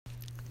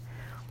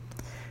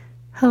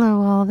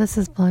Hello all, this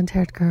is Blonde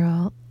Haired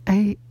Girl.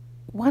 I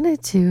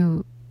wanted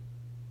to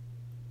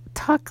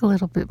talk a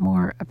little bit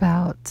more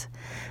about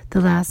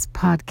the last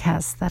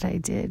podcast that I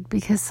did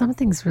because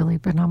something's really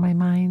been on my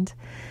mind.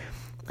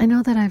 I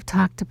know that I've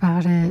talked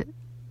about it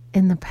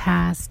in the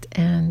past,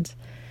 and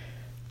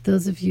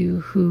those of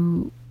you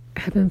who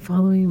have been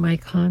following my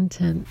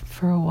content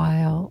for a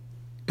while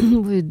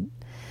would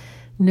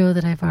know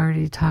that I've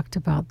already talked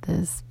about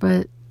this,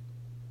 but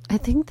I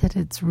think that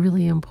it's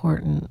really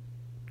important.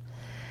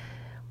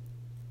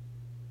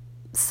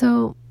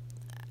 So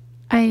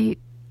I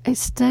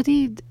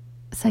studied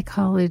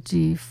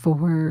psychology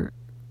for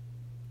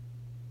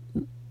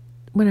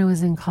when I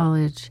was in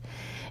college,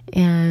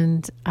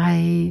 and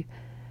I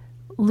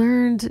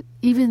learned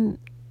even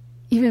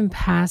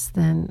past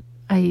then,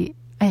 I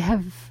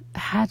have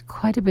had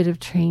quite a bit of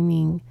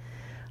training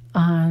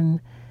on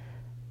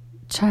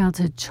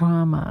childhood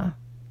trauma.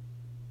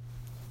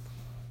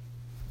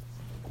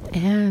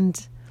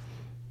 And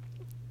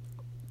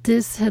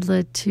this had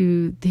led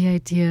to the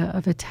idea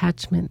of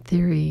attachment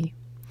theory,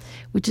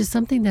 which is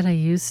something that I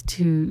used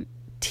to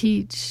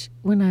teach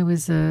when I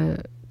was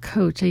a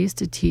coach. I used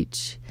to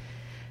teach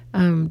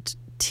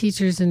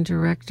teachers and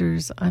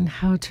directors on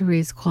how to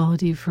raise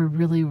quality for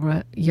really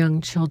young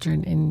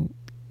children in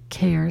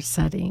care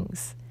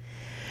settings.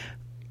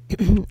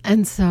 And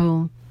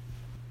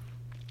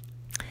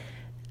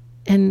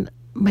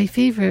my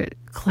favorite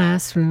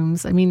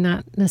classrooms,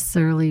 not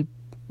necessarily,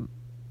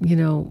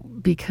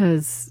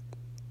 because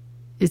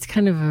it's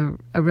kind of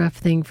a rough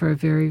thing for a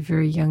very,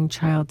 very young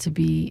child to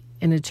be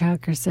in a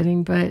childcare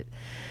setting, but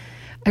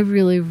I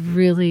really,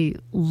 really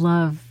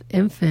love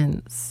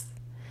infants.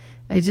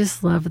 I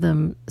just love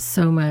them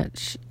so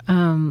much.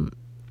 Most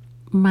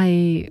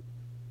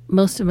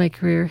of my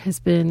career has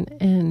been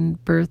in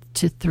birth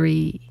to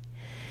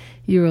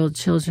 3-year-old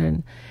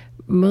children.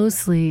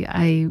 Mostly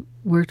I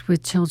worked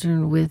with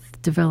children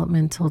with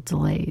developmental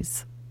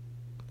delays.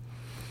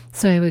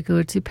 So I would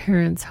go to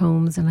parents'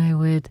 homes and I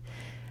would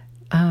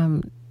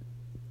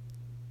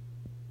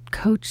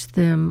coach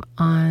them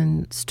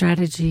on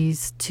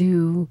strategies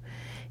to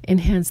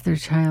enhance their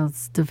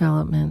child's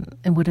development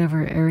in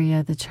whatever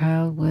area the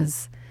child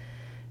was,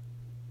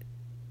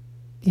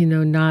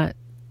 not.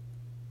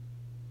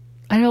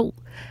 I don't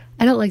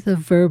like the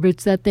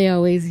verbiage that they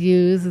always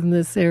use in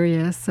this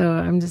area, so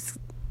I'm just,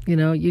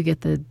 you get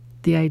the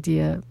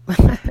idea.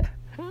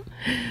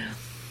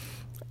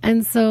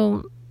 And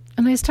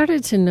I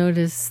started to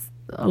notice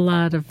a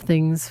lot of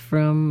things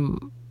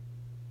from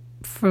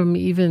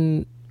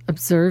even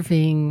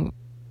observing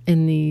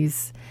in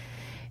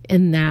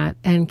that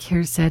and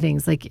care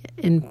settings, like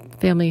in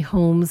family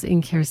homes,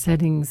 in care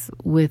settings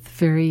with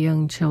very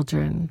young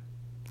children.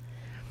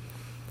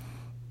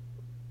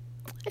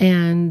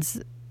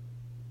 And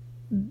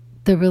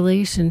the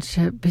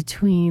relationship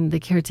between the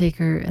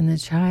caretaker and the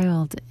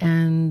child,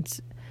 and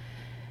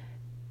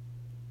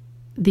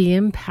the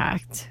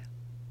impact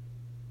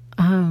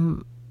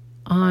on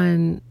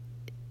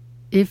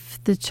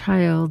if the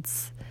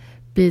child's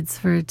bids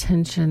for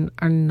attention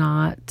are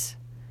not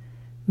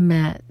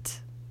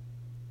met.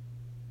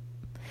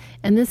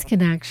 And this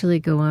can actually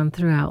go on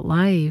throughout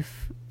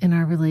life in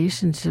our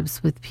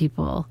relationships with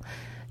people.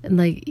 And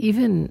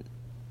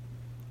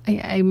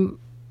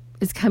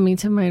it's coming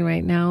to mind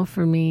right now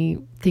for me,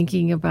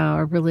 thinking about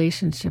our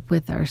relationship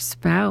with our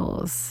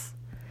spouse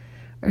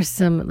or a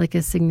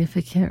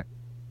significant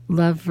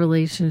love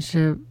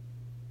relationship,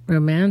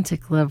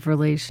 romantic love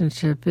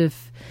relationship.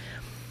 If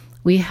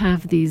we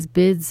have these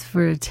bids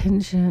for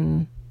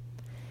attention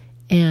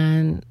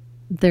and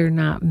they're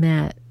not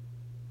met.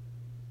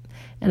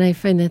 And I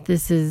find that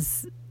this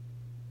is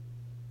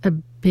a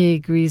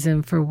big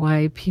reason for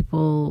why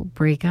people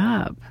break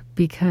up,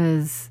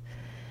 because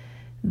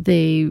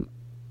they,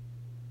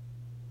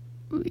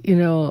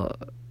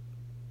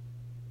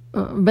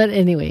 but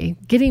anyway,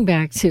 getting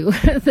back to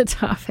the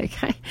topic,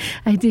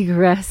 I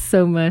digress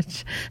so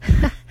much.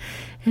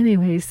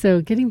 Anyway,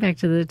 so getting back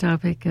to the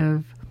topic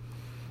of,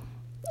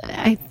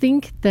 I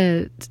think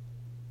that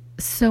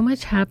so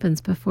much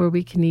happens before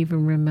we can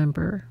even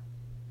remember.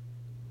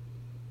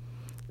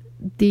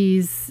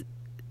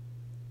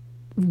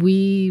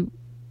 We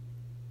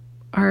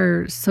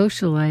are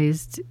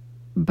socialized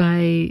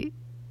by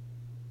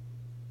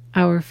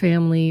our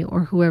family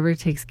or whoever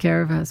takes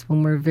care of us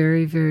when we're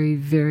very, very,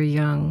 very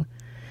young.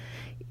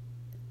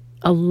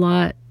 A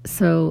lot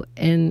so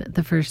in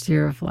the first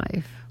year of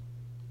life.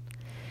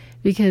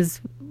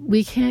 Because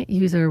we can't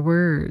use our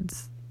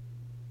words.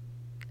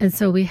 And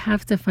so we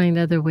have to find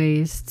other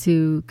ways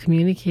to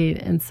communicate.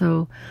 And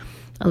so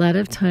a lot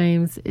of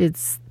times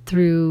it's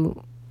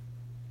through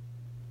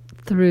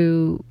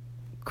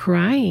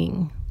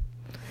crying.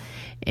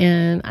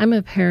 And I'm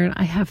a parent.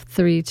 I have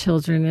 3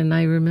 children. And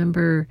I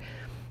remember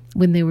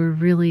when they were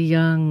really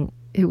young,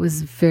 it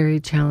was very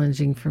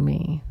challenging for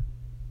me.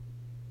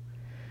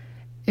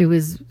 It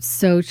was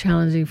so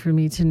challenging for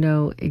me to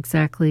know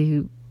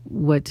exactly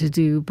what to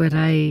do. But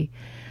I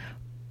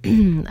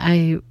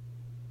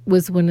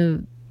was one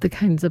of the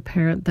kinds of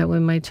parent that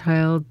when my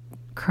child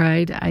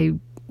cried, I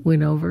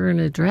went over and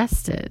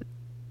addressed it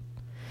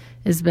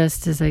as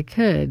best as I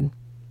could.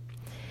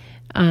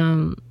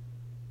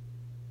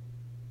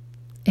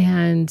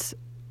 And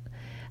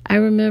I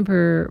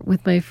remember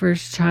with my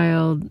first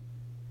child,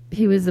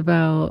 he was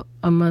about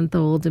a month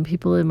old, and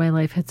people in my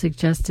life had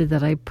suggested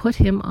that I put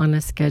him on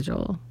a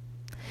schedule.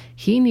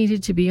 He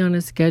needed to be on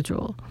a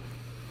schedule.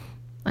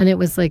 And it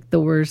was like the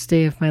worst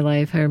day of my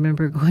life. I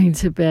remember going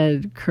to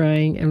bed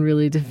crying and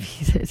really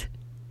defeated.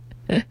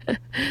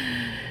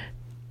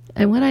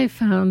 And what I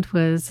found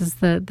is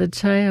that the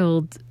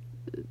child,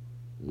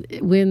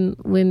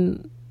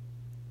 when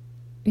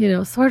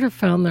sort of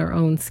found their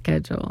own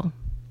schedule,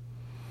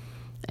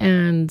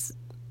 and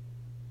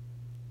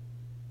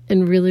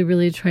really,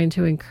 really trying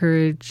to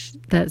encourage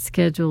that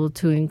schedule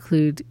to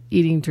include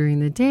eating during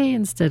the day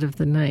instead of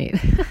the night.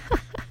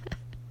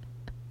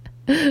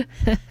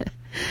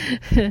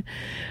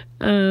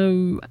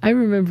 I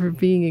remember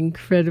being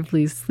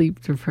incredibly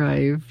sleep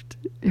deprived.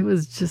 It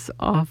was just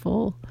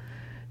awful.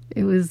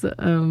 It was,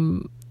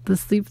 the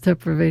sleep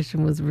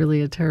deprivation was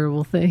really a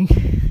terrible thing.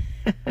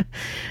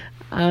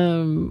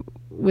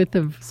 With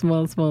a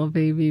small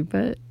baby.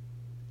 But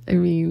I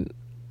mean,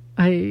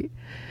 it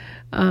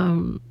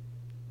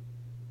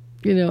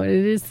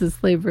is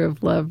this labor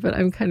of love, but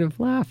I'm kind of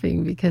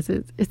laughing because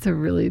it's a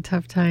really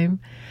tough time.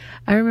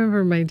 I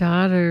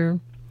remember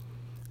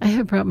I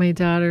had brought my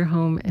daughter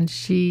home, and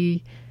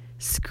she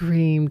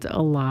screamed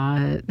a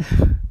lot.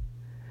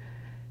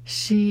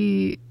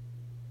 For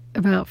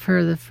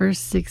the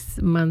first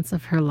 6 months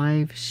of her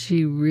life,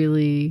 she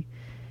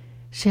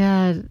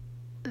had,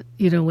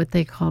 what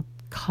they call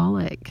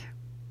colic.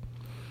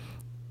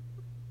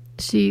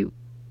 She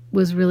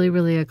was really,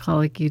 really a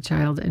colicky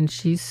child, and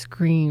she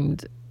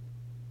screamed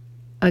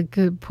a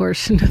good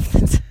portion of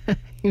the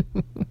time.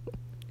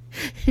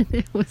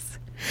 And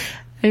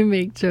I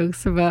make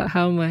jokes about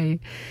how my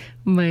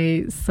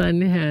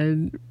son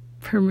had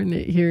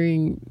permanent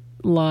hearing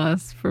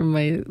loss from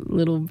my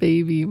little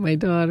baby, my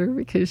daughter,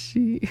 because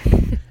she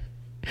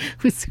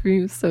would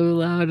scream so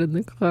loud in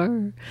the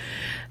car.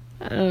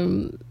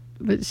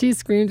 But she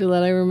screamed a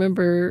lot. I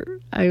remember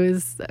I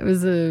was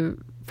a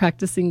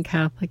practicing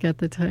Catholic at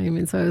the time,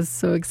 and so I was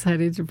so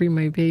excited to bring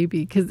my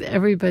baby because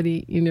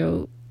everybody,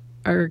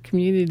 our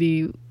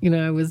community,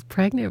 I was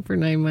pregnant for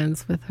 9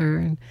 months with her,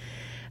 and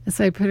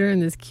so I put her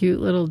in this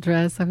cute little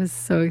dress. I was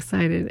so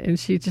excited, and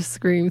she just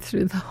screamed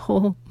through the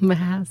whole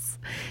mass,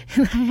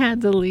 and I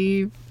had to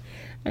leave.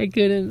 I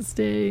couldn't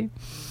stay.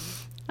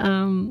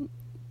 But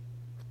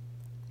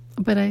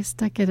I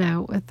stuck it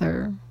out with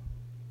her.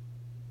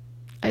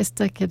 I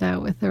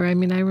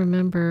mean, I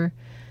remember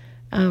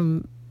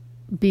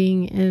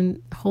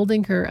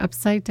holding her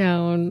upside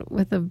down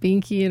with a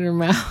binky in her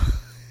mouth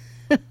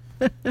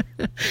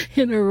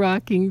in a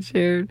rocking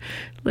chair,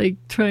 like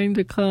trying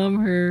to calm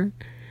her.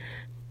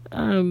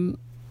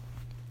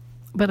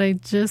 But I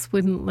just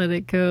wouldn't let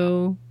it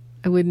go.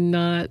 I would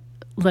not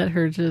let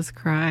her just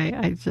cry.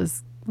 I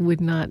just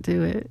would not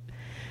do it.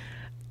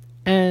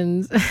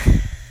 And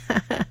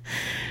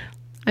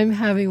I'm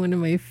having one of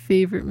my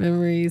favorite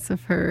memories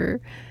of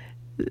her.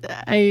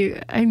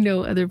 I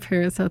know other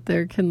parents out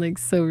there can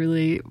so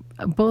relate.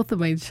 Both of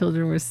my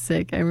children were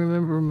sick. I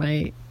remember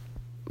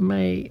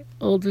my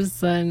older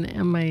son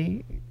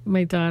and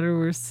my daughter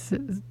were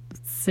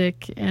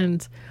sick,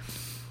 and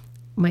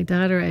my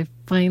daughter, I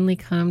finally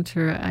calmed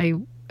her.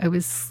 I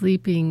was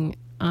sleeping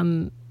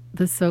on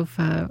the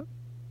sofa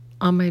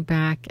on my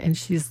back, and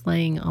she's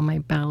laying on my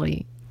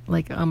belly,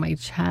 like on my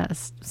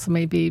chest. So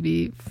my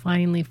baby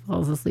finally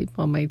falls asleep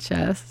on my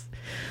chest.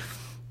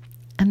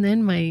 And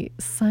then my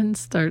son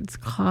starts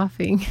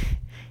coughing,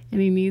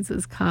 and he needs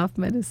his cough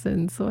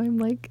medicine. So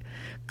I'm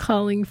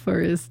calling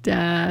for his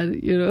dad,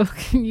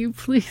 can you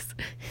please?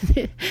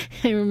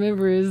 I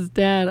remember his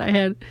dad. I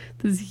had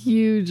this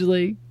huge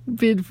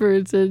bid for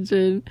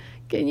attention.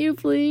 Can you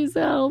please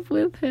help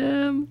with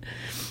him?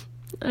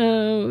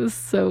 Oh, it was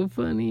so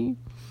funny.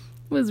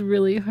 It was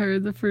really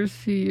hard the first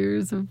few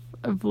years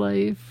of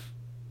life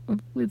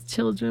with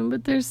children,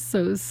 but they're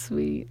so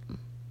sweet.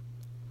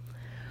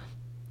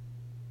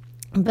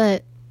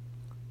 But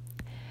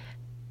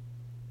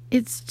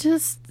it's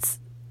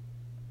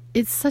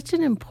such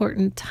an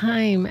important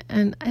time,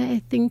 and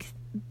I think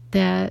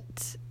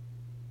that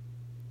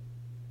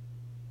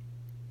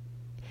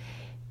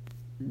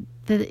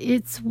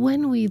it's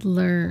when we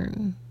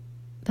learn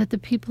that the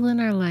people in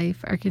our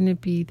life are going to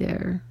be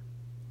there,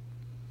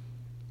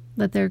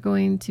 that they're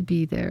going to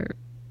be there,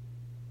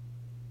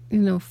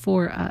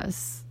 for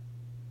us.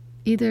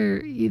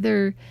 Either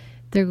they're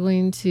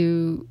going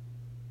to,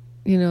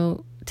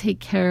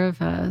 take care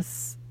of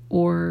us,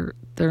 or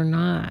they're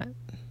not.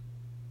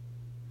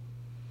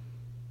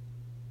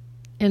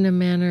 In a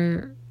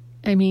manner,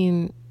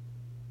 and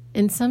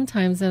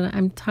sometimes, and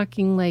I'm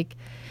talking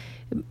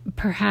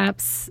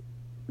perhaps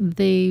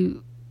they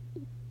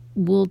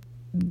will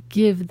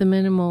give the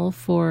minimal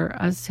for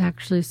us to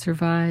actually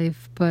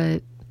survive,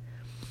 but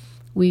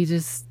we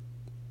just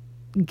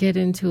get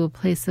into a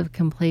place of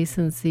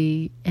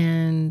complacency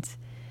and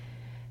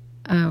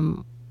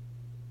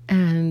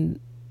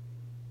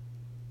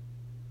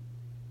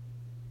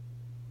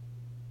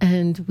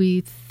And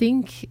we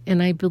think,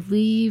 and I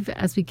believe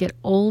as we get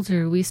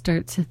older, we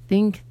start to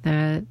think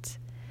that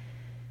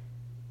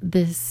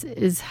this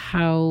is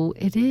how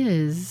it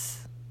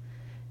is.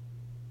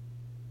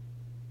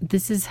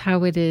 This is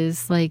how it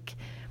is. Like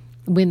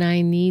when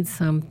I need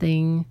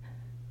something,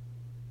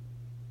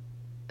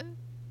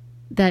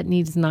 that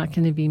need's not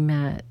going to be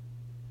met.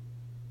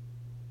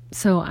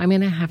 So I'm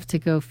going to have to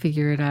go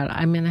figure it out.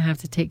 I'm going to have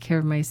to take care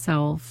of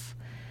myself.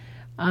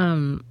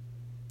 And,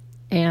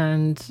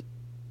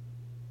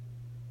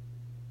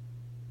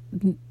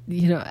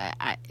 you know,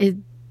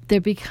 there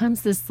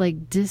becomes this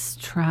like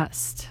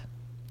distrust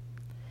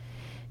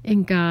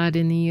in God,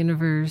 in the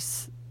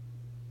universe.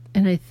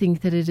 And I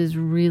think that it is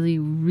really,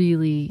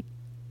 really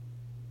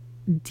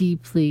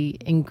deeply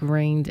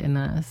ingrained in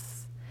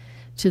us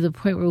to the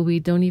point where we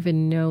don't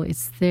even know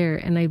it's there.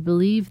 And I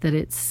believe that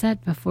it's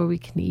set before we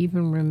can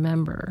even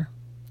remember.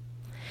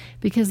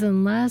 Because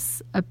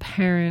unless a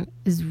parent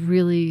is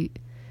really,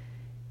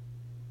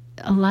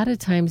 a lot of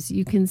times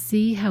you can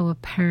see how a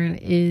parent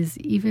is,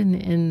 even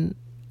in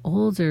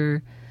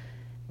older,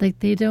 like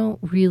they don't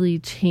really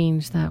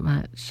change that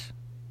much.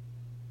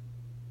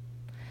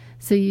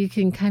 So you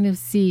can kind of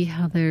see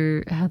how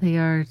they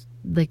are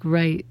like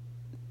right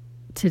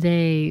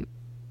today,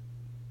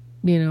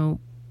 you know,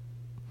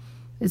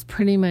 is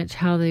pretty much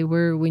how they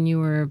were when you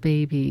were a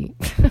baby.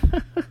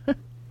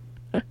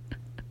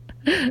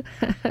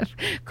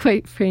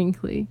 Quite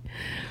frankly.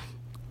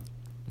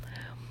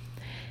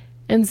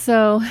 And this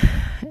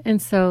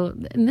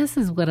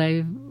is what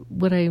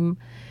I'm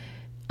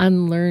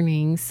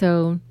unlearning.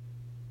 So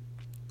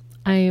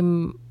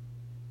I'm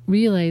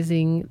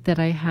realizing that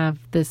I have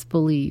this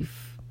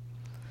belief,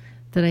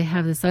 that I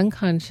have this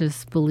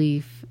unconscious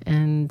belief,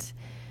 and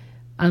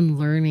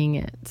unlearning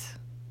it.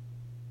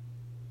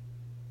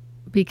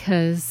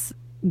 Because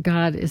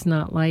God is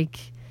not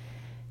like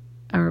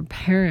our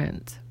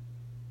parent.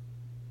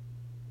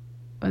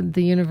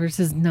 The universe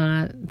is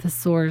not the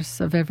source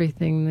of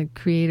everything. The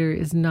creator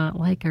is not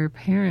like our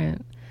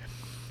parent.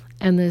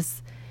 And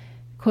this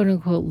quote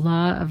unquote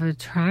law of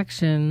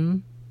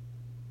attraction,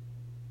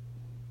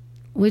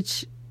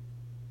 which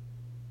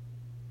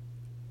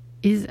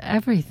is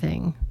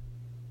everything.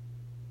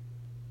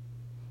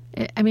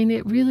 I mean,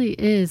 it really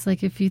is.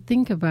 Like if you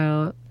think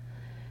about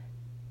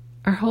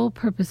our whole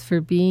purpose for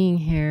being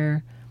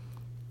here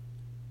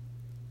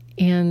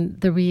and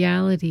the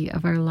reality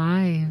of our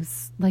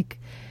lives, like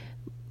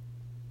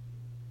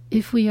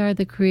if we are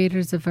the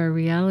creators of our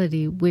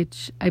reality,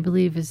 which I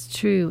believe is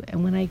true.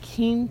 And when I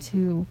came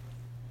to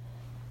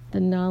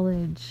the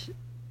knowledge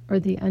or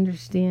the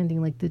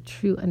understanding, like the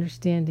true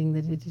understanding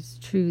that it is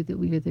true that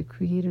we are the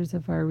creators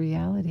of our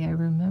reality, I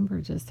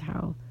remember just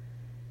how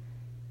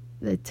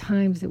at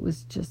times it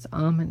was just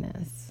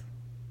ominous.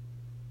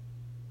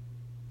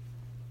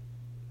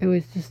 It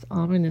was just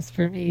ominous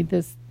for me,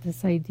 this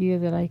idea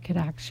that I could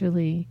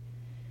actually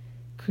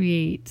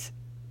create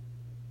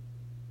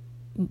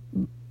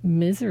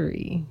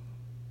misery.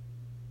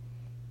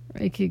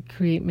 I could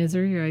create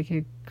misery, or I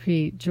could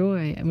create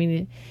joy. I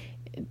mean,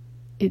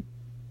 it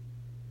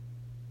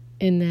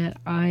in that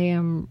I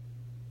am,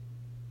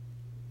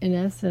 in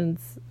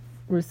essence,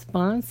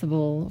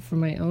 responsible for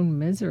my own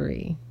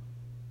misery.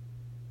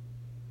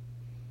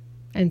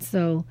 And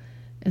so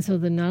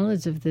the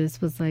knowledge of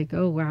this was like,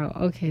 oh wow,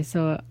 okay,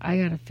 so I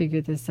got to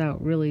figure this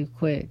out really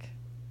quick,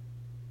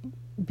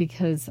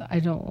 because I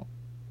don't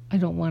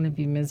want to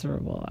be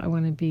miserable. I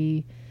want to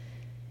be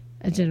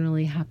a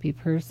generally happy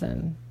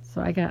person.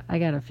 So I got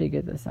to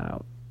figure this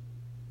out.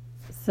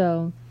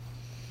 So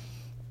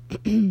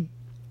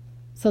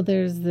so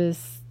there's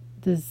this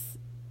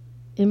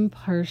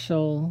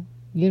impartial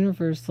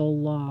universal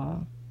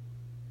law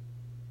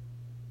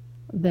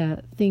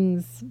that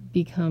things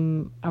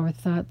become, our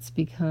thoughts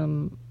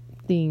become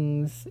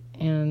things,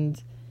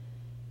 and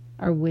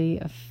our way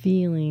of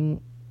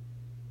feeling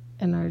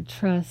and our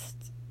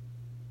trust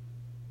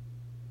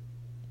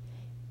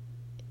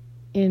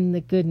in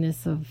the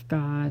goodness of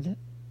God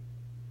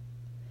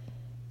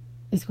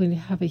is going to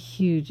have a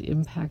huge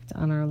impact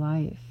on our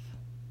life.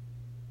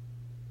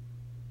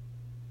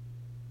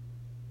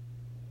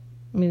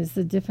 I mean, it's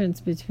the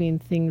difference between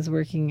things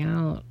working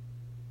out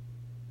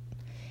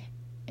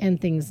and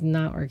things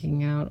not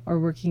working out, or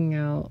working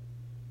out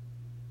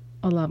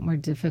a lot more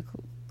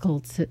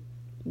difficultly.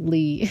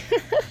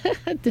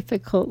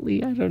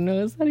 Difficultly, I don't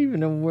know, is that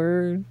even a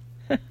word?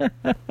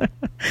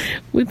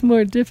 With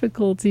more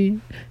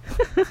difficulty.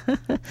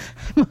 I'm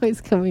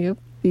always coming up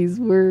with these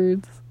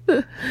words.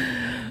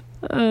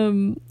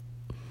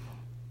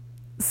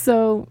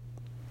 So,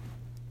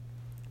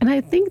 and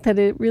I think that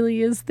it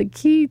really is the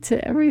key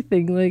to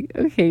everything. Like,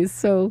 okay,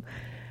 so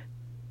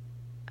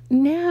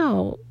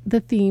now the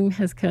theme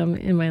has come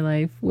in my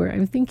life where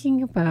I'm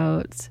thinking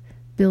about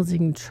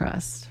building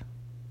trust.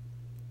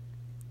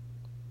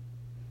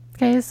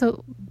 Okay,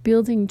 so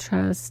building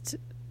trust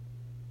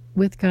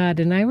with God.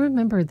 And I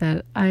remember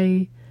that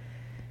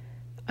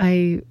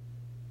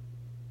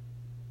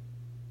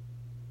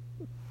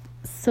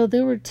so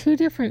there were two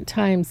different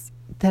times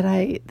that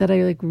I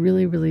like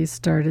really, really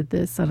started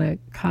this on a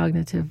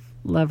cognitive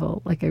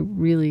level. Like I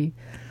really,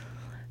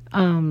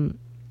 and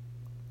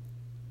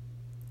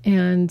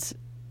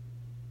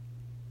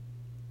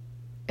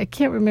I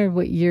can't remember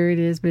what year it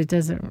is, but it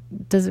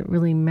doesn't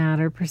really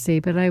matter per se.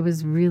 But I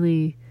was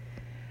really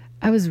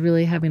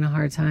having a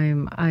hard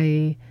time.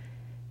 I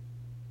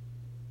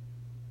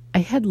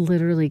had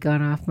literally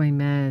gone off my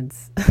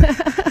meds.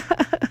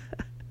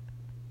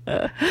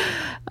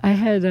 I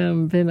had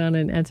been on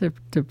an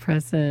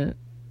antidepressant,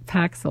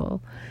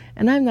 Paxil,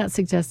 and I'm not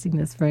suggesting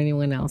this for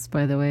anyone else,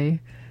 by the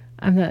way.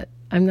 I'm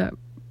not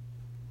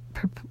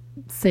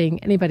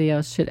saying anybody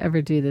else should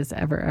ever do this,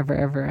 ever.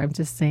 I'm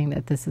just saying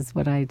that this is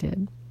what I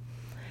did.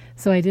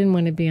 So I didn't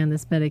want to be on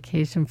this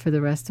medication for the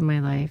rest of my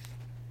life.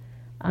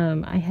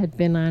 I had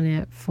been on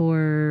it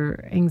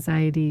for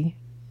anxiety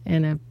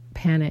and a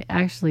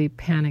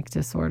panic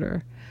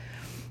disorder,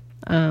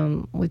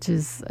 which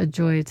is a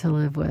joy to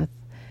live with.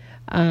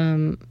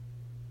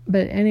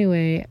 But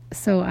anyway,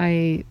 so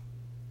I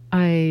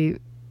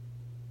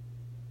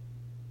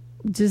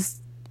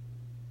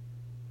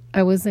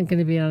wasn't going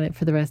to be on it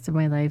for the rest of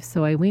my life.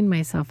 So I weaned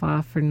myself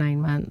off for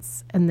 9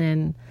 months, and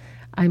then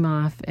I'm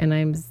off and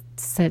I'm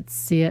set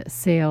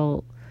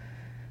sail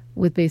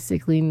with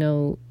basically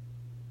no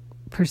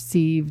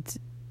perceived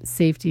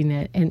safety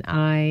net. And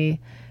I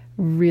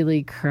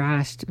really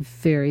crashed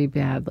very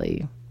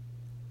badly.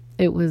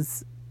 It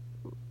was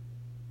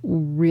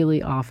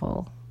really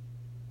awful.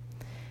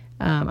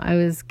 I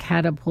was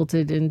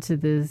catapulted into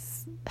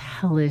this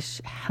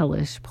hellish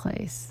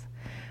place.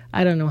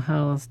 I don't know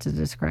how else to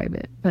describe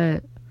it,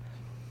 but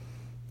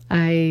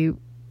I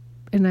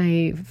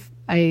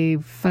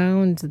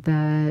found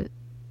that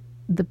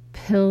the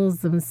pills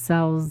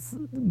themselves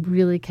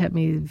really kept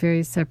me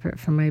very separate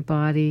from my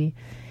body,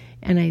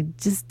 and I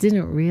just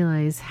didn't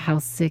realize how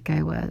sick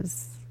I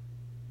was.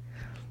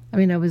 I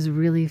mean, I was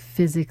really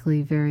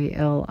physically very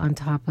ill on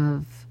top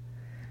of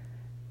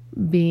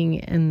being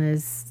in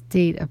this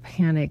state of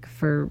panic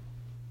it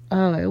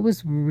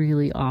was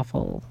really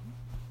awful.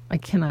 I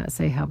cannot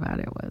say how bad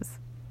it was.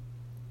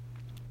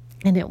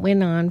 And it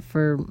went on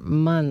for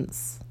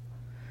months.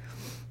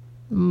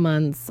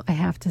 I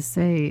have to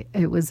say,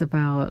 it was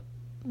about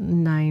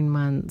 9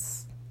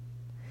 months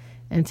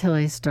until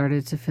I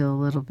started to feel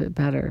a little bit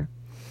better.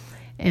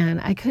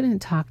 And I couldn't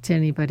talk to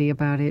anybody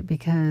about it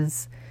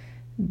because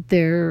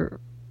there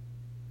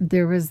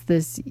was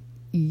this,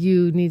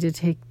 you need to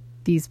take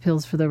these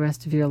pills for the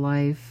rest of your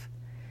life,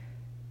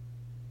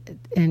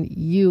 and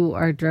you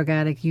are a drug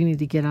addict, you need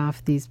to get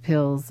off these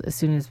pills as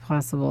soon as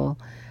possible,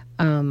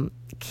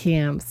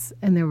 camps.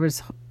 And there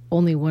was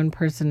only one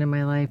person in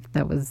my life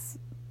that was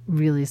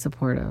really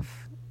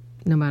supportive,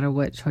 no matter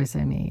what choice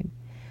I made.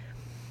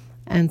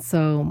 And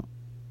so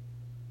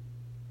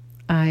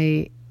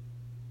I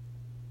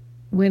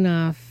went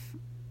off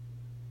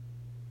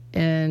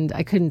and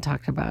I couldn't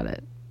talk about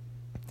it.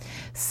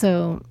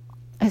 So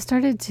I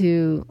started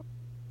to,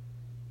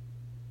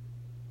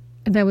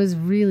 and I was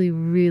really,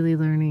 really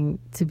learning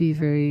to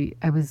be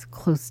I was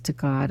close to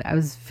God. I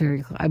was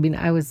very,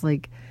 I was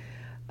like,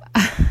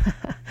 I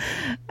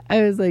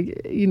had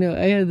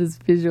this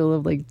visual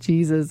of like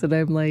Jesus, and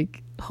I'm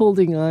like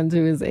holding on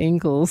to his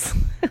ankles,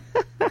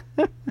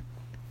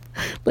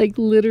 like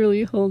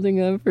literally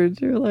holding on for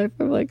dear life.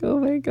 I'm like, oh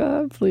my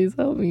God, please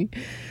help me.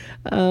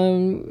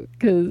 And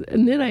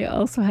then I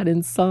also had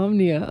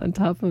insomnia on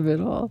top of it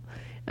all.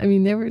 I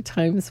mean, there were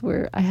times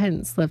where I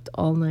hadn't slept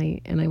all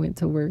night and I went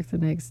to work the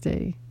next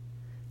day.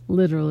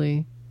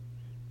 Literally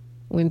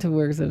went to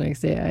work the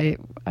next day.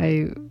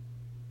 I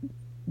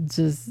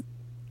just,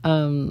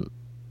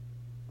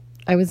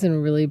 I was in a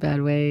really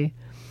bad way.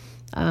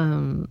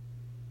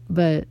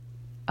 But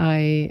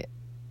I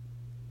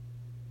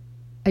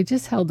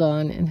just held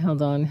on and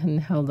held on and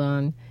held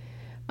on.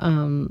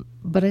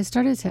 But I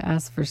started to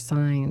ask for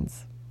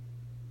signs.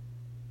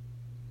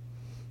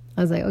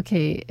 I was like,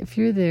 okay, if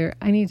you're there,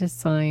 I need a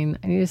sign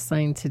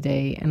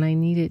today, and I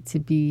need it to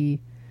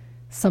be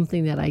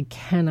something that I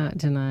cannot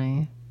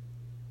deny.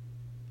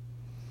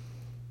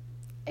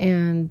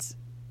 And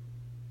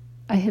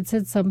I had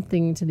said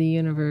something to the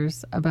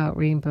universe about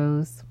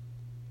rainbows,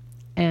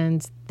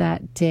 and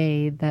that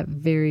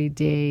very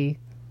day,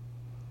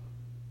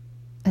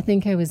 I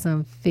think I was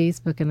on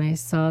Facebook and I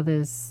saw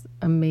this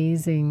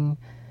amazing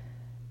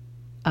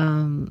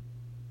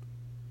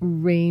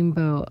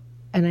rainbow,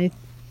 and I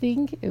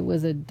think it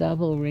was a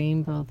double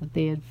rainbow that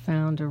they had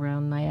found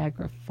around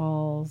Niagara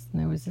Falls,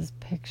 and there was this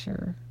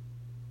picture.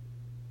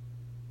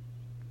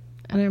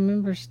 And I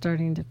remember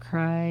starting to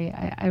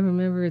cry. I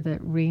remember that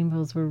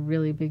rainbows were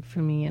really big for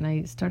me, and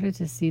I started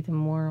to see them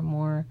more and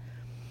more.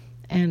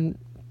 And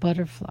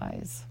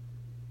butterflies.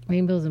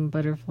 Rainbows and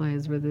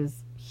butterflies were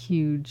this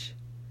huge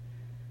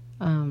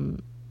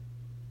thing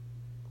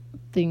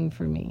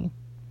for me.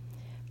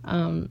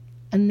 And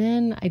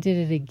then I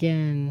did it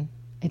again.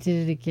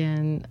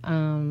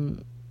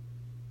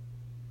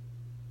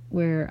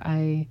 Where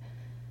I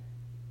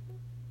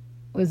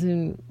was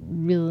in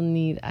real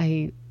need.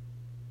 And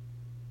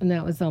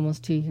that was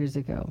almost 2 years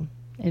ago.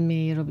 In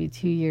May, it'll be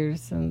 2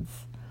 years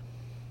since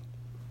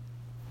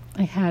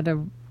I had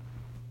a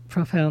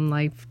profound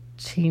life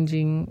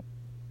changing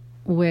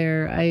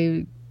where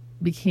I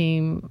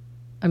became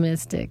a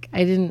mystic.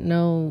 I didn't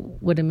know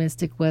what a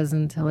mystic was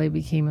until I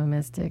became a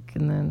mystic.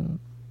 And then,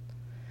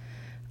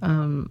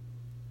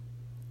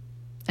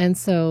 and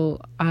so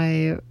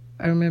I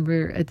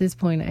remember at this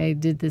point I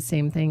did the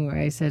same thing where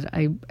I said,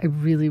 I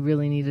really,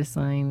 really need a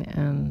sign.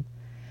 And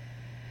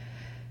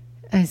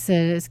I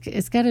said,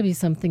 it's got to be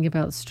something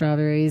about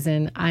strawberries,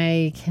 and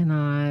you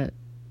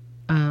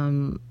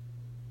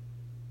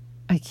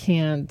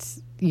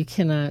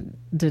cannot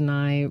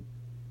deny,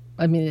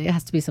 I mean, it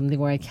has to be something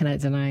where I cannot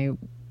deny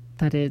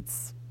that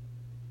it's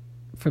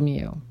from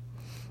you,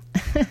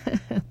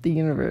 the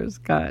universe,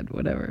 God,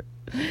 whatever.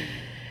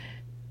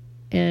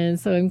 And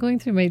so I'm going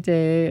through my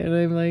day and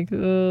I'm like,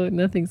 oh,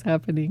 nothing's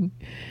happening.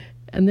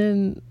 And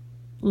then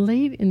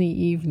late in the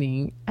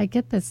evening, I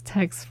get this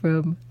text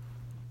from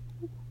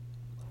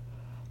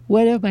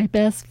one of my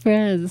best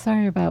friends.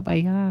 Sorry about my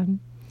yawn.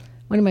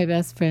 One of my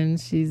best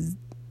friends,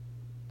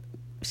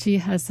 she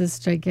has this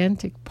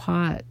gigantic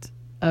pot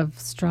of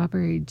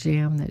strawberry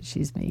jam that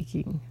she's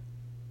making.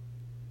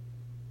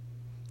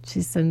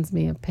 She sends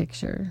me a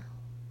picture.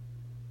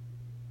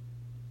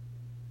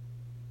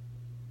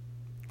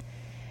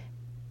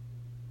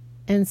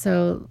 And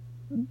so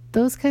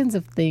those kinds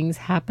of things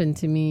happen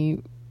to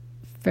me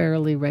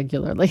fairly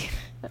regularly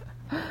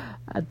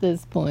at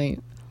this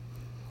point.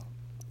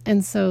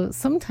 And so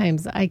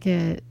sometimes I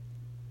get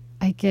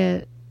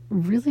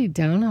really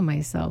down on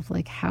myself.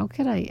 Like, how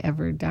could I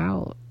ever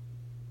doubt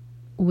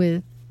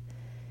with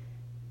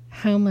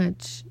how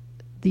much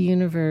the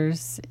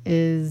universe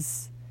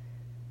is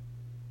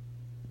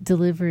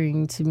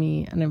delivering to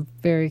me on a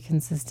very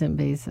consistent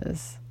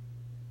basis?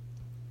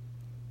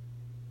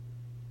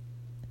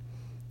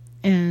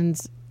 And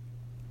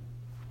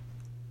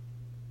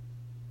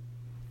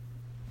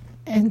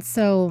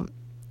so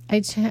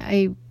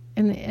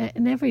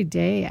and every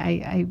day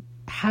I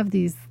have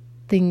these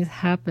things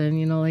happen,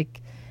 you know,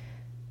 like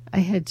I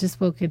had just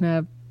woken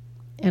up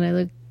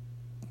and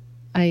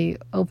I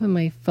open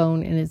my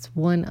phone and it's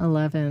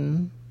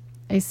 1:11.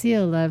 I see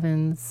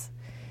 11s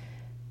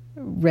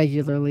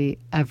regularly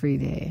every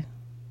day.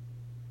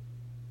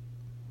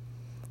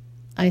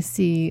 I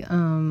see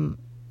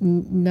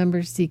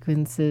number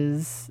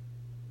sequences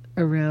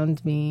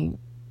around me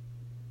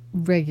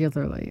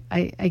regularly.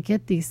 I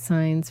get these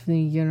signs from the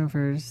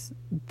universe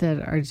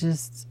that are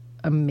just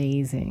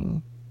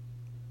amazing.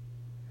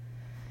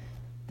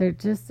 They're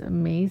just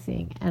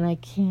amazing, and I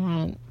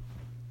can't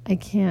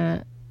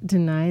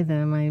deny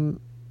them.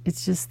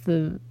 It's just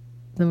the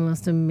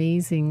most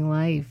amazing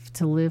life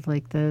to live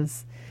like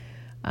this.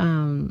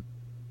 And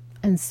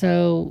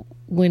so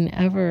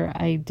whenever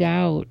I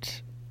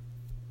doubt,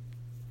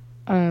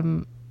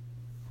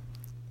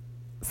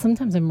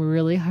 sometimes I'm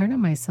really hard on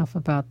myself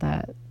about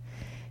that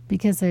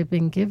because I've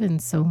been given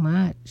so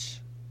much.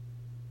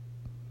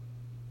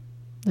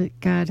 That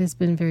God has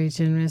been very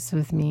generous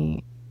with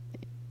me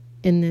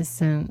in this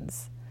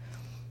sense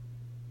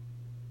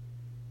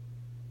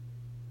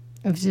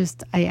of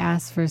just, I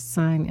ask for a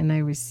sign and I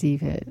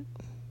receive it.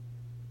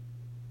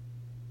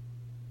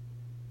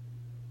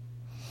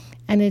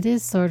 And it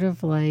is sort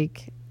of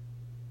like,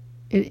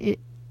 it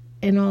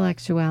in all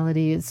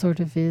actuality, it sort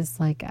of is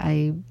like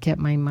I get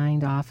my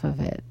mind off of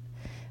it.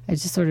 I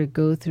just sort of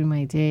go through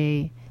my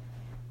day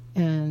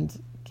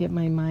and get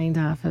my mind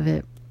off of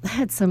it. I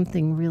had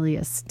something really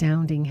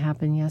astounding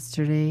happen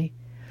yesterday.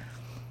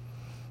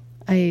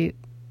 I've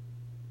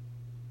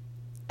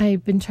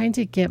been trying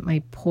to get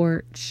my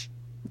porch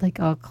like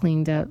all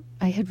cleaned up.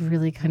 I had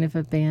really kind of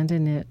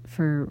abandoned it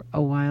for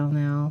a while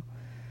now.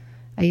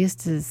 I used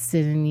to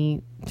sit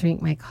and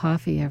drink my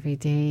coffee every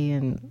day,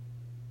 and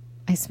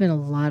I spent a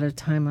lot of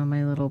time on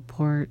my little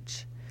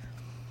porch.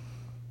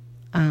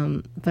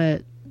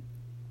 But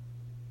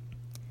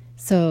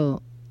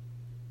so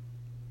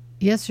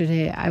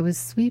yesterday I was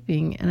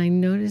sweeping and I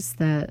noticed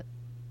that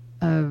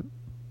a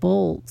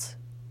bolt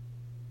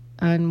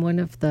on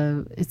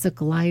it's a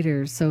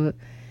glider. So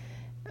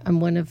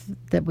on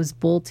that was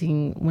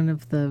bolting,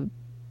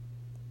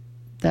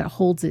 that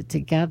holds it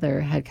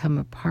together had come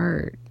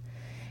apart.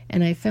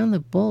 And I found the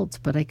bolt,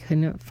 but I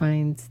couldn't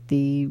find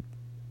the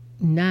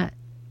nut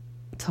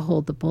to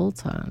hold the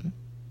bolt on.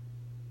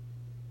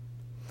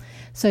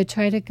 So I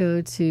tried to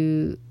go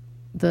to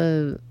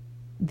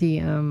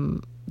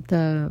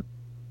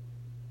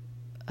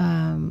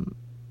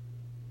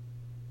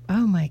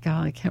oh my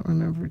God, I can't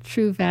remember,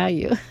 True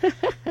Value.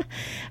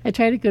 I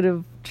tried to go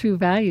to True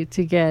Value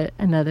to get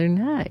another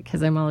nut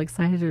because I'm all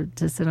excited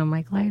to sit on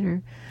my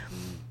glider,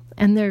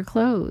 and they're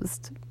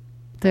closed.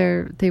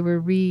 They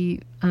were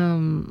redoing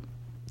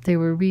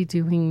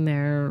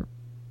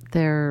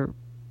their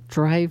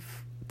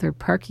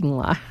parking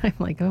lot. I'm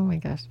like, oh my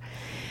gosh.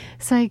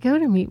 So I go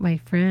to meet my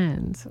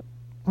friend,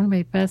 one of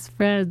my best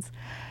friends.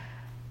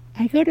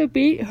 I go to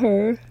meet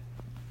her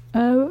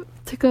to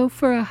go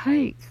for a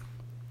hike.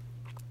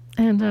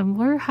 And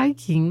we're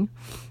hiking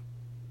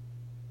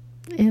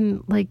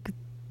in like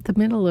the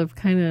middle of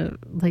kind of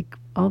like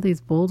all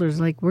these boulders.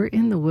 Like, we're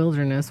in the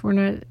wilderness. We're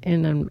not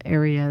in an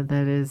area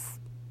that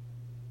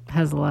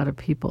has a lot of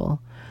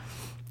people.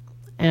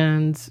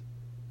 And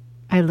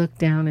I look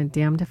down, and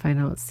damned if I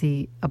don't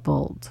see a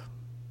bolt.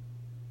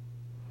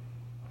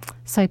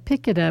 So I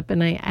pick it up,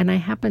 and I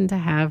happen to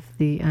have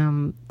a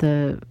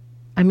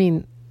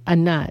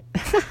nut.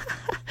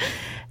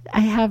 I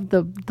have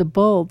the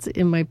bolt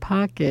in my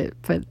pocket,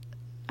 but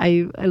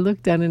I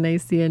look down and I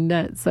see a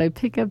nut. So I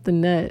pick up the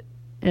nut,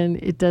 and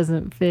it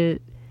doesn't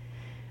fit.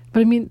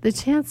 But I mean, the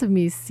chance of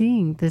me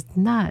seeing this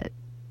nut,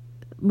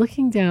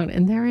 looking down,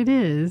 and there it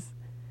is.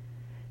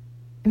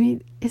 I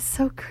mean, it's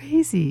so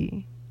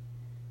crazy.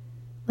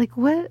 Like,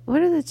 what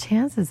are the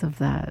chances of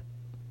that?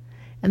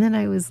 And then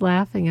I was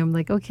laughing. I'm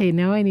like, okay,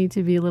 now I need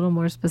to be a little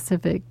more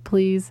specific.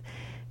 Please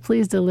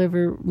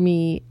deliver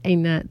me a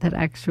nut that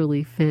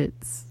actually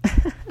fits.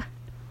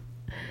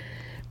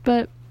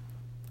 But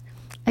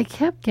I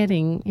kept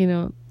getting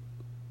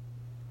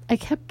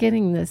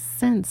this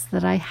sense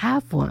that I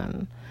have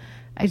one.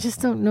 I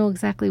just don't know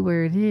exactly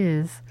where it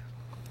is.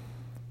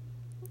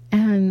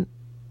 And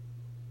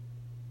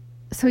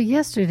so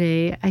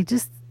yesterday, I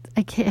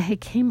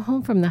came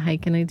home from the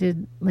hike, and I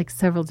did like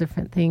several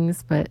different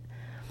things, but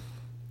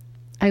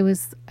I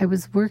was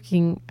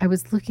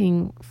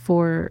looking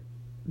for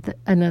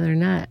another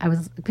nut.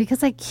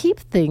 Because I keep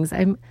things.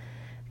 I'm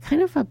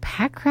kind of a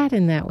pack rat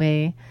in that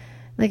way.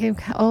 Like,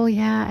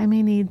 I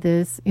may need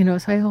this, so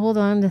I hold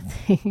on to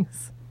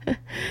things.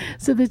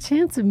 So the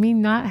chance of me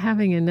not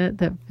having a nut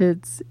that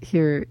fits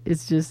here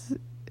is just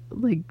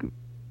like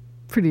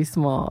pretty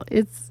small.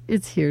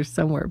 It's here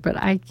somewhere, but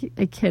I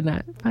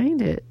cannot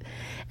find it.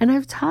 And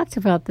I've talked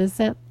about this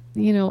at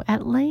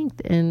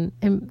length in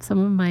some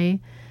of my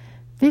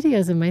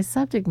videos in my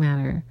subject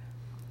matter,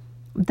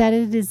 that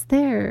it is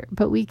there,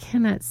 but we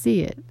cannot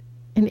see it.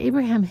 And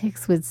Abraham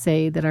Hicks would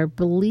say that our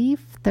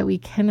belief that we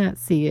cannot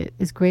see it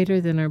is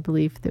greater than our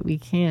belief that we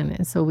can,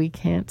 and so we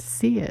can't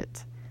see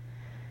it.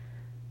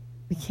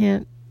 We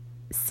can't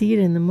see it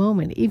in the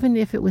moment, even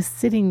if it was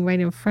sitting right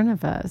in front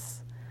of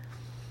us.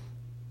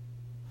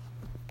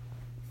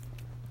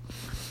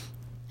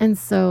 And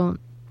so,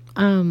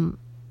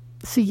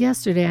 so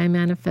yesterday I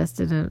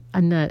manifested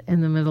a nut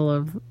in the middle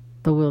of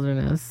the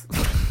wilderness.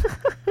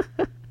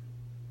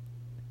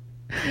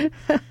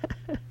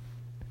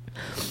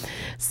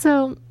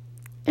 So,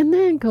 and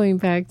then going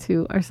back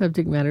to our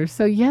subject matter.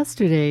 So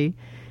yesterday,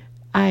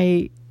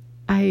 I'm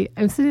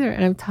sitting there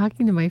and I'm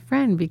talking to my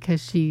friend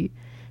because she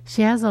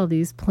has all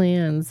these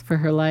plans for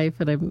her life,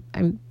 and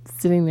I'm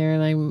sitting there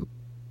and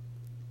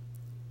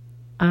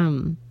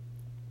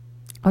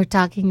we're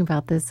talking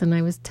about this, and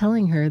I was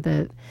telling her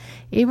that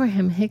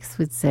Abraham Hicks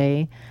would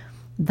say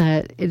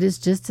that it is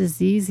just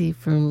as easy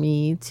for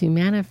me to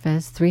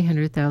manifest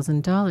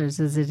 $300,000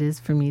 as it is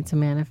for me to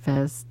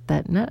manifest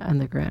that nut on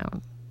the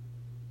ground.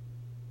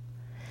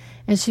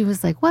 And she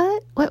was like,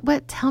 what?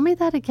 Tell me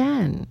that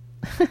again.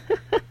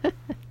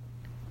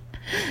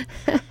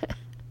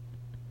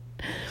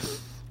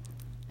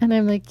 And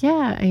I'm like,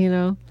 yeah,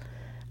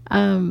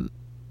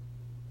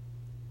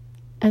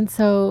 and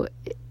so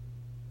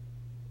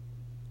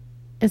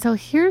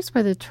here's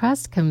where the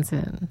trust comes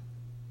in.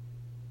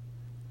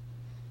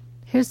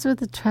 Here's where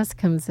the trust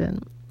comes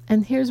in.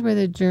 And here's where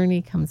the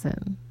journey comes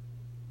in.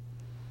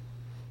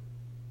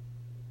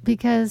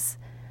 Because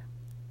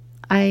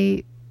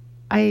I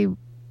am,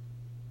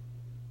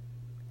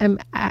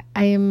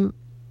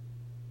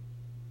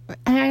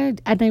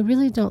 and I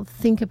really don't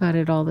think about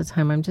it all the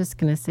time. I'm just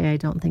going to say I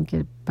don't think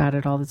about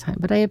it all the time.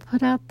 But I had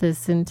put out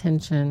this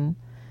intention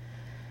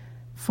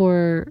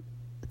for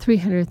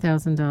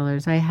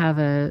 $300,000. I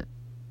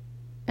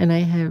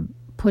have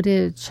put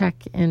a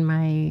check in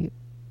my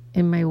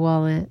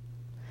wallet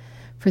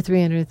for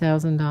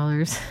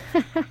 $300,000.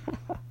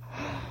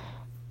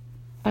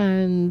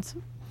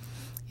 And,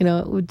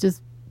 it would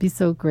just be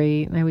so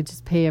great. And I would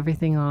just pay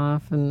everything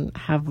off and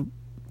have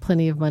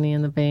plenty of money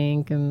in the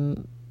bank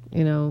and,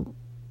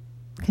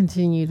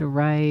 continue to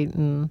write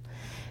and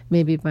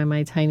maybe buy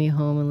my tiny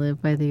home and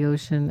live by the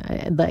ocean.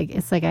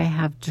 It's like I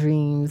have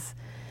dreams.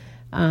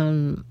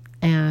 And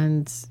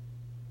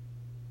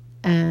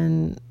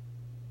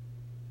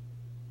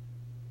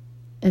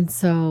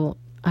so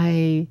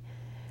I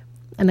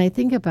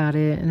think about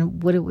it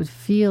and what it would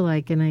feel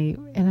like,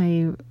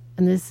 and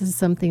this is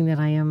something that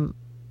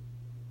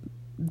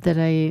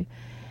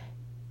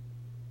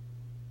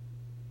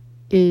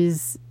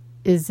is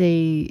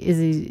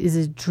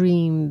a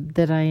dream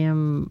that I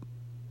am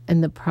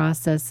in the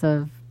process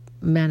of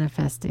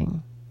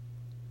manifesting.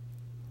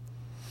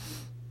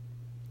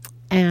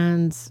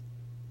 And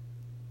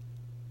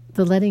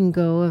the letting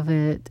go of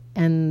it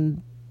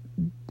and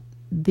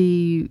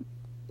the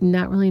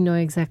not really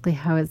knowing exactly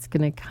how it's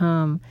going to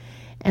come,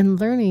 and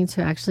learning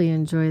to actually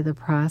enjoy the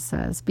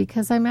process,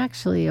 because I'm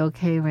actually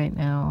okay right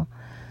now.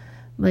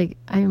 Like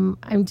I'm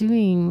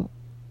doing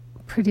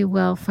pretty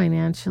well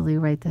financially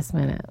right this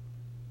minute.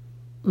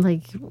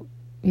 Like,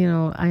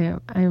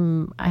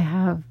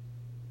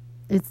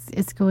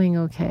 it's going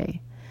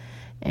okay.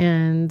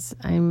 And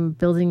I'm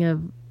building a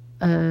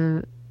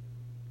a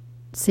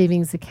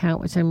savings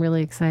account, which I'm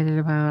really excited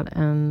about,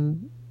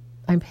 and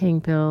I'm paying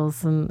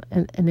bills, and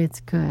it's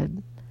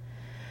good.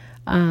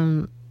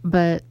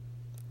 But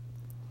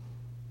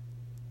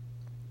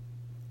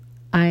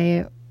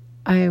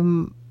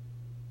I'm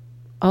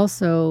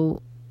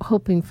also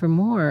hoping for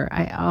more.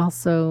 I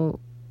also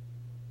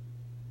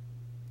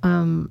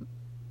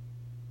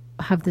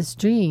have this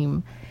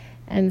dream,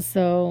 and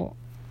so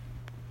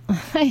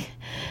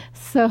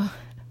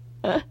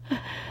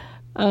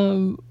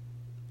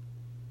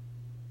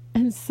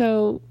and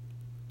so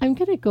I'm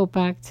going to go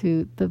back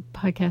to the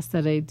podcast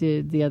that I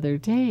did the other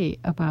day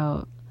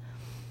about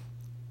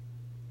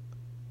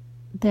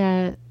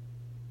that.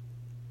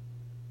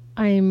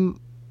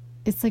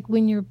 It's like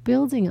when you're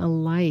building a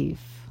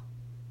life,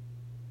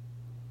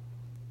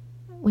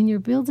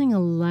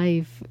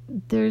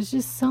 there's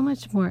just so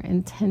much more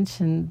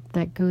intention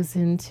that goes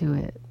into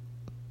it.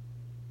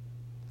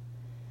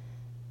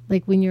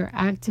 Like when you're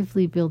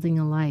actively building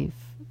a life,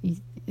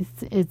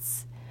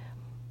 it's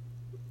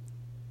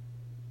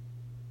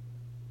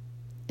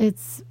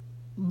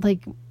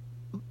like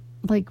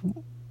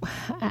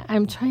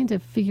I'm trying to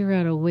figure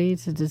out a way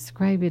to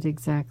describe it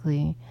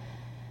exactly.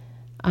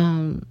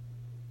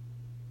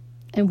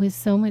 And with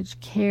so much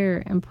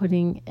care and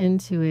putting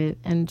into it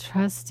and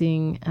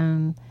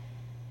trusting,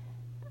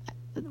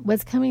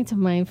 what's coming to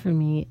mind for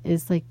me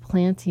is like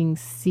planting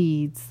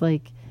seeds,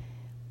 like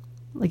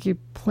you're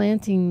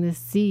planting the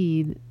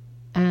seed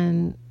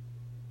and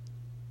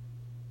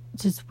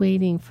just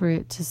waiting for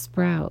it to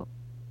sprout.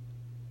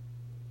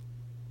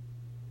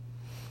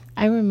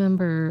 I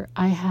remember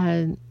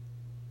I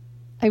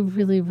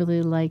really,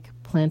 really like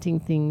planting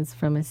things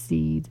from a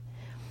seed.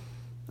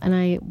 And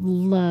I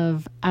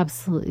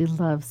absolutely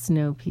love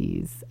snow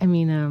peas. I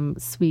mean,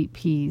 sweet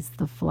peas,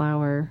 the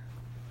flower.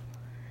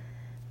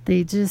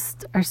 They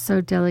just are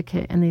so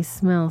delicate and they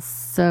smell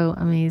so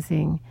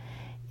amazing.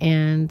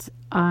 And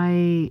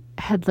I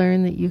had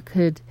learned that you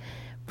could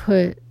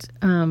put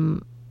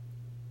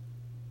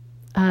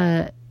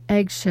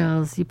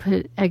eggshells. You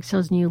put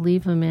eggshells and you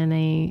leave them in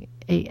a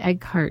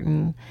egg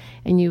carton,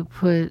 and you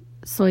put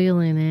soil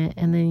in it,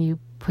 and then you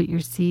put your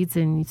seeds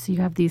in, so you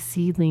have these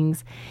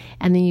seedlings,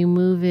 and then you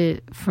move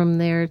it from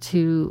there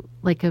to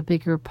like a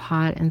bigger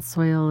pot and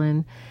soil.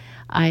 And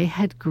I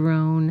had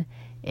grown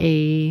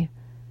a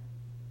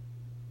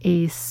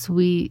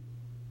sweet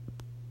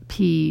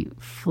pea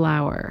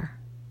flower,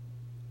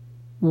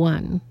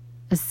 a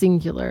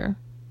singular.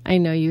 I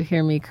know you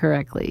hear me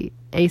correctly,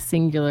 a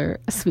singular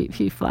sweet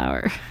pea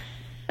flower.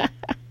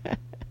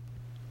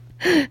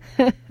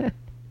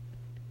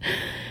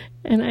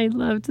 And I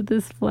loved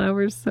this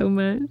flower so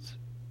much.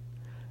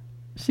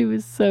 She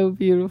was so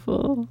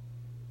beautiful.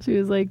 She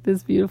was like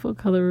this beautiful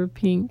color of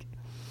pink.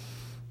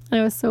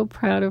 I was so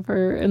proud of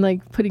her, and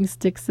like putting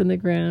sticks in the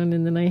ground,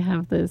 and then I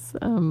have this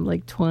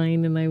like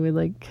twine, and I would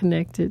like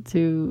connect it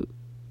to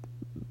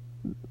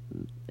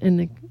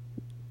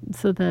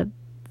so that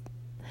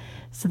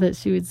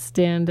she would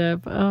stand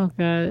up. Oh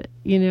God,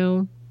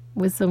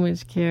 with so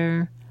much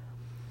care.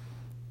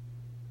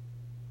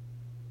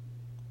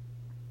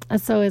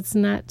 And so it's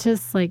not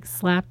just like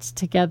slapped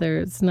together.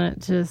 It's not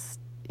just,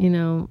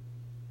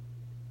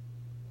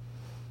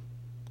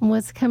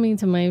 what's coming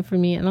to mind for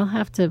me, and I'll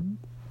have to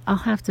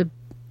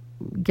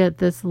get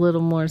this a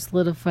little more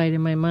solidified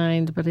in my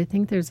mind, but I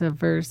think there's a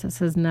verse that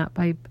says not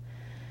by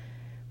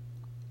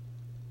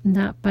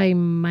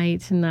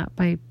might and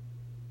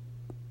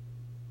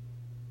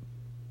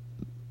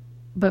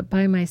but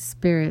by my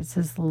spirit,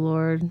 says the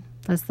Lord.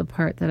 That's the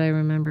part that I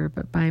remember.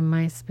 But by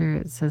my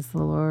spirit, says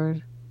the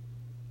Lord.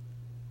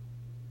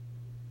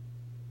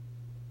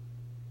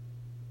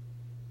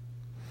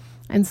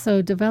 And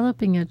so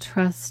developing a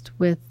trust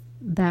with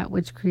that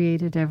which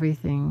created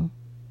everything,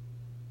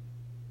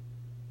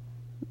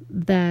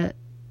 that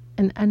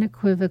an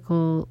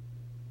unequivocal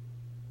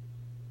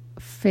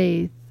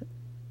faith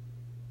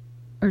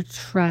or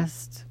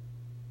trust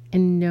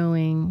in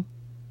knowing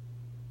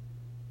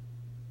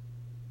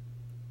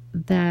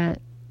that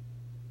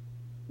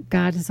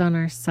God is on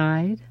our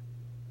side,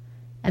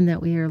 and that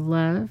we are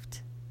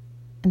loved,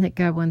 and that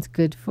God wants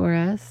good for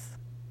us.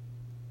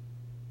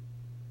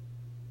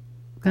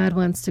 God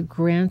wants to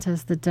grant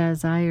us the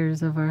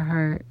desires of our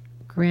heart.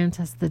 Grant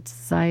us the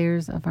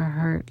desires of our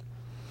heart.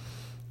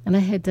 And I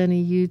had done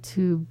a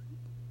YouTube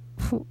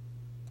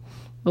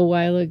a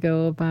while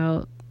ago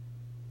about,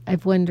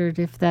 I've wondered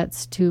if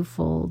that's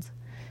twofold,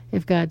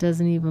 if God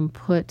doesn't even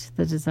put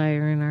the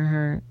desire in our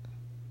heart.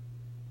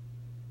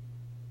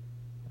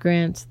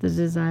 Grant the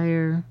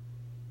desire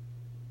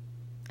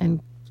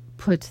and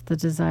put the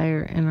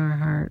desire in our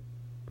heart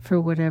for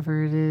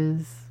whatever it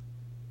is.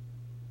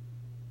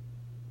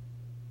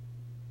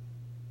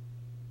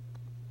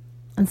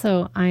 And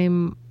so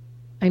I'm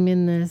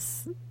in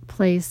this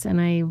place, and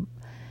I'm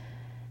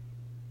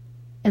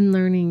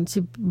learning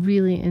to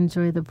really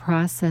enjoy the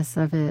process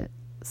of it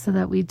so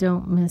that we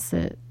don't miss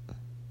it.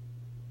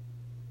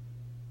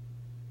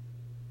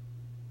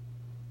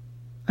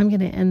 I'm going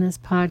to end this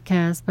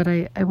podcast, but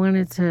I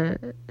wanted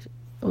to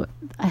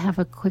I have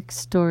a quick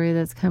story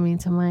that's coming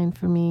to mind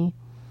for me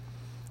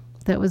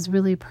that was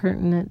really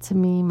pertinent to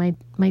me.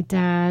 My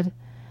dad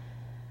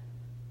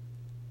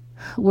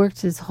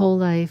worked his whole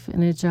life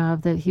in a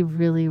job that he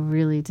really,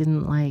 really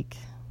didn't like.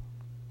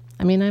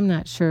 I mean, I'm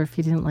not sure if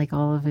he didn't like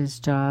all of his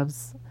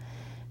jobs.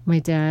 My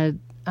dad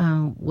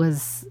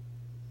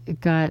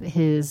got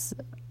his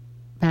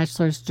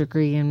bachelor's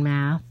degree in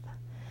math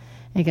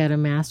and got a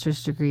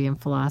master's degree in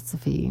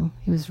philosophy.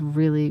 He was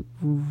really,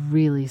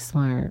 really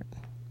smart.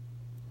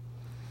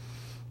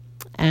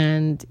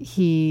 And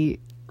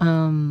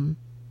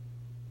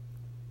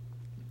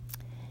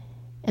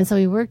and so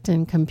he worked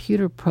in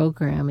computer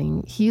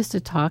programming. He used to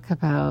talk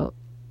about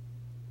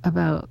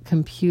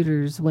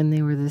computers when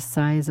they were the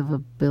size of a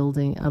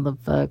building, of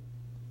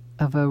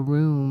a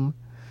room.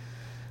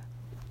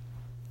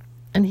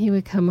 And he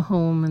would come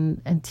home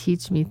and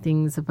teach me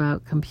things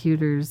about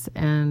computers.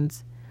 And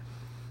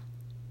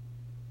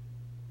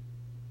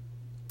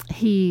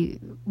he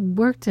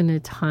worked in a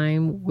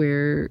time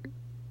where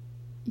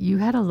you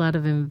had a lot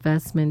of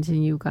investment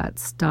and you got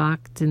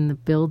stocked in the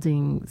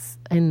buildings,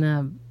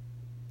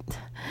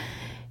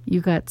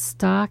 you got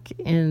stock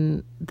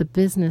in the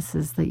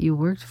businesses that you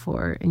worked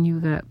for, and you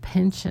got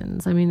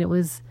pensions. I mean, it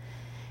was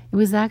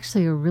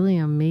actually a really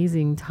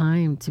amazing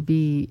time to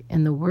be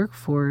in the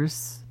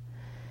workforce.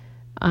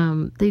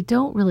 They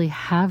don't really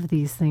have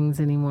these things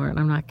anymore, and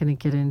I'm not going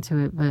to get into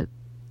it, but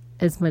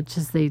as much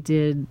as they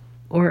did,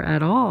 or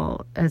at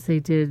all as they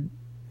did,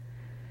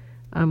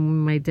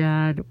 my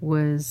dad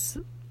was,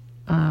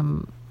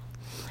 and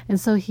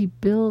so he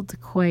built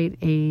quite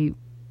a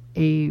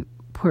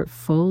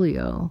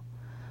portfolio.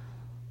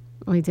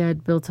 My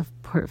dad built a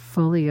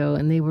portfolio,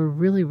 and they were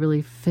really,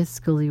 really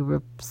fiscally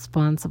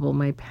responsible,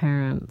 my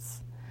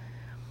parents.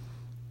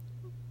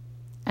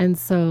 And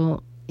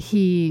so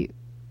he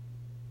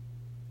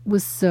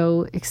was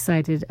so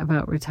excited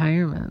about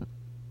retirement.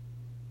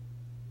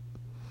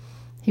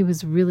 He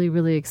was really,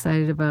 really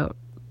excited about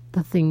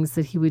the things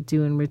that he would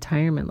do in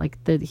retirement,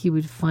 like that he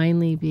would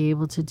finally be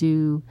able to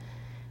do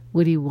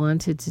what he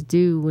wanted to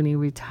do when he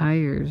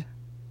retired.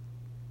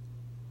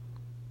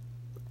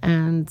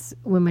 And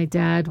when my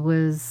dad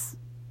was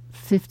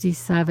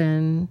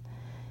 57,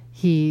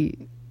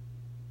 he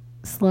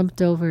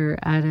slumped over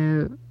at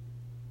a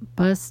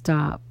bus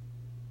stop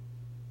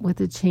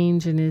with a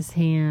change in his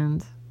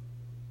hand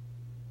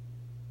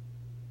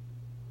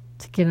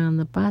to get on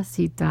the bus.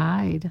 He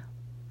died.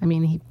 I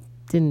mean, he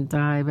didn't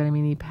die, but I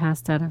mean, he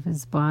passed out of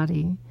his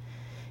body,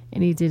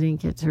 and he didn't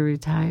get to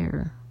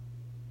retire.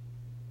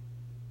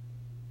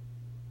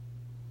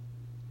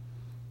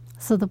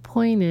 So the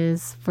point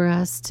is for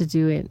us to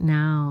do it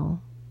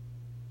now,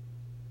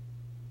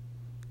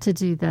 to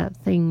do that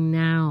thing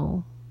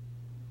now,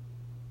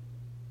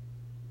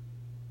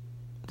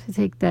 to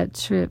take that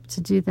trip,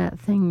 to do that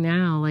thing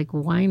now. Like,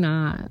 why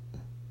not?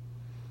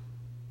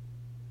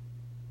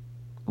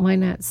 Why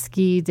not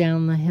ski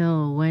down the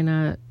hill? Why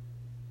not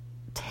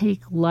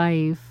take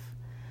life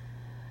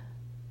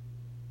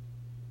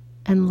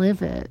and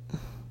live it?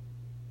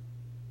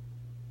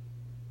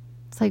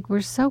 It's like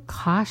we're so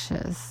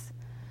cautious.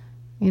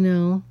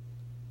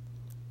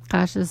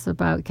 Cautious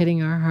about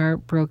getting our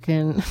heart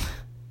broken,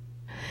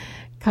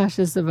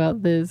 cautious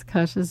about this,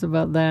 cautious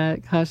about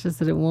that, cautious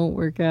that it won't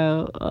work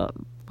out,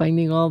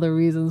 finding all the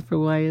reasons for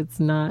why it's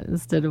not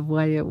instead of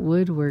why it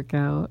would work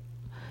out.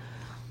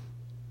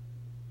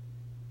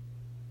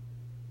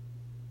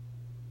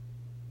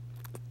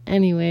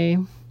 Anyway,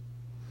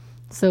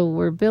 so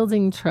we're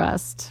building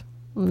trust.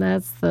 And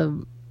that's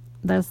the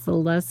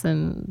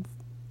lesson.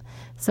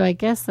 So I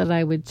guess that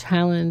I would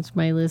challenge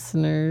my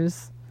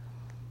listeners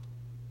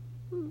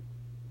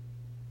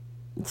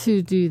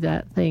to do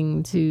that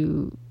thing,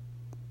 to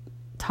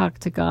talk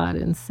to God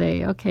and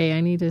say, okay,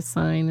 I need a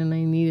sign, and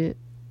I need it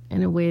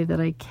in a way that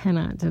I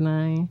cannot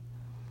deny.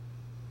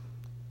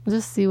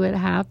 Just see what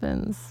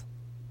happens.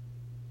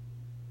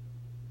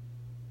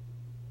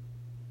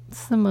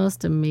 It's the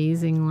most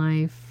amazing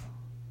life.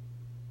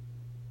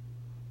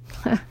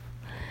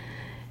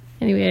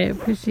 Anyway, I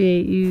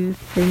appreciate you.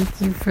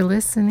 Thank you for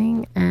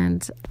listening,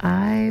 and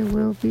I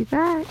will be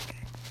back.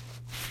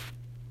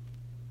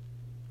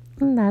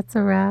 And that's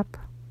a wrap.